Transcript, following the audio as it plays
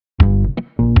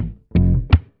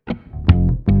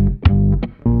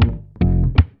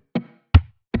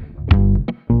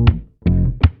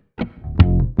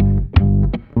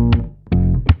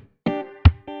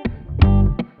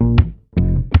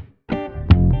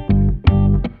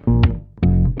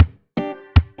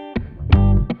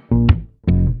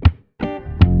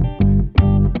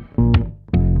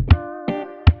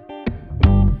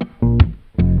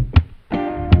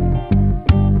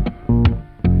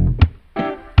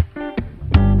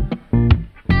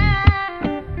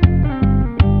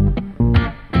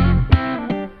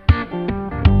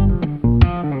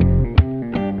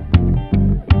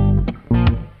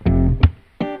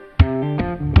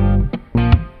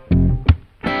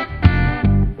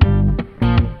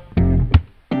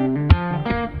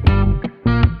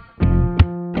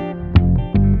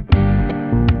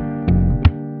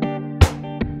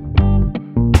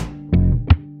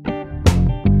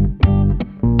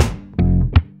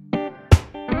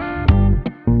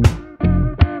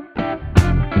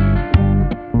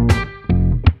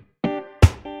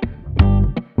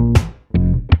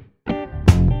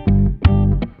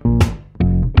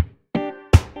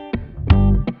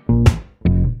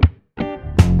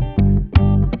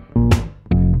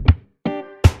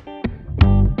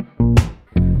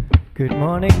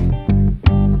morning.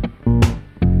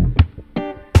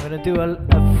 I'm gonna do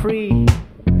a free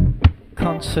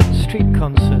concert, street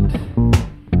concert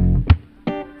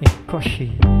in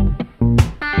Kochi.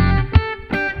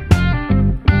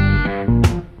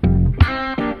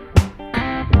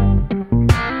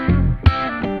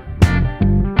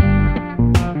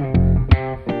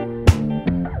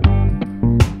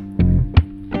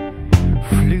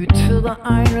 Flew to the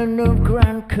island of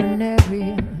Gran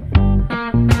Canaria,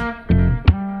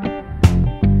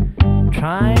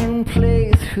 try and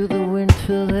play through the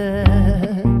winter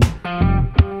there,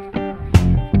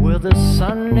 where the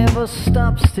sun never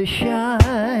stops to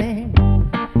shine.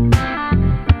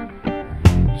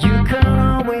 You can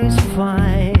always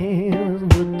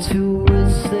find the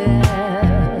tourists there.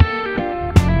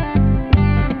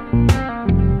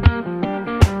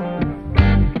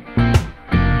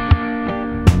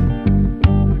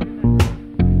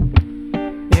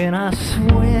 And I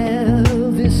swear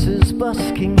this is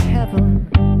busking heaven.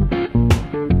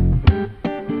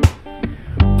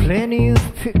 Plenty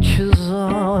of pictures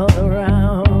all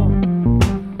around.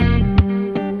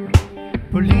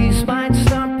 Police might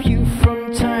stop you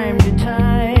from time to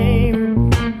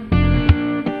time.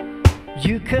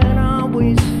 You can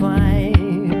always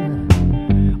find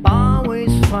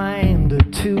the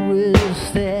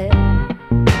tourists there.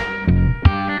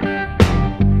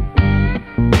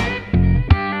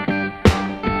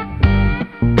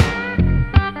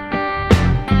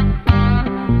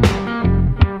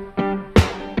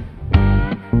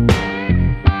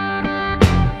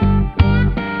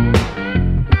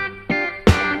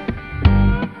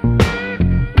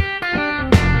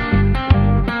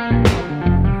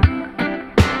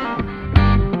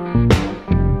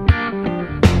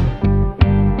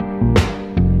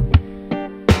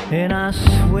 And I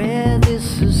swear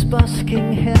this is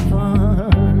busking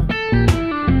heaven.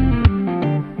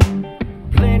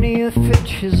 Plenty of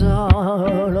pictures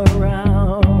all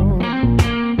around.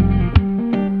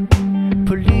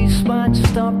 Police might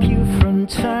stop you from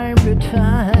time to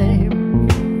time.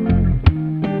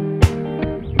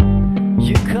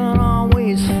 You can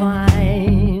always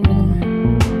find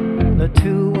the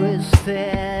tourists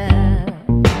there.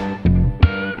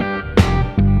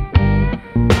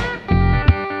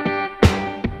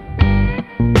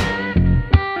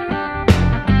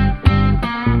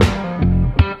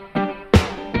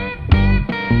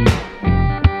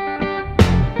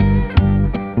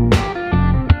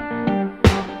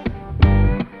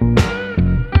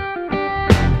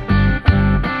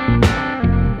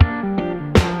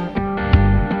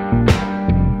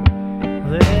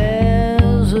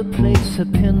 There's a place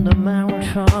up in the mountain.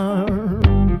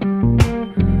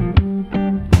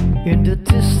 In the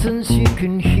distance you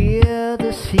can hear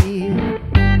the sea.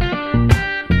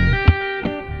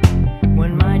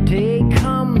 When my day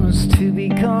comes to be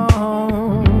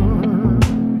gone,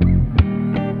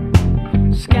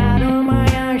 scatter my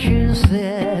ashes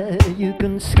there. You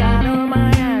can scatter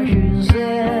my ashes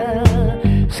there.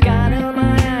 Scatter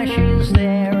my ashes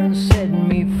there and set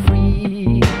me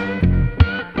free.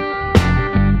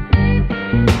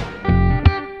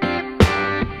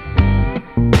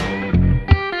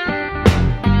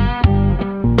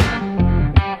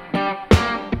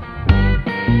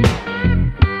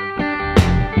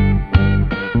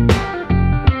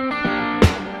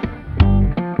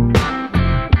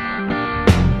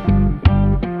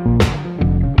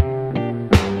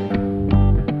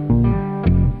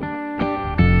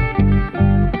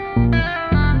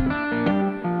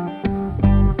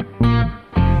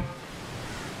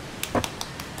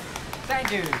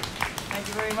 Thank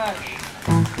you very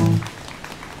much.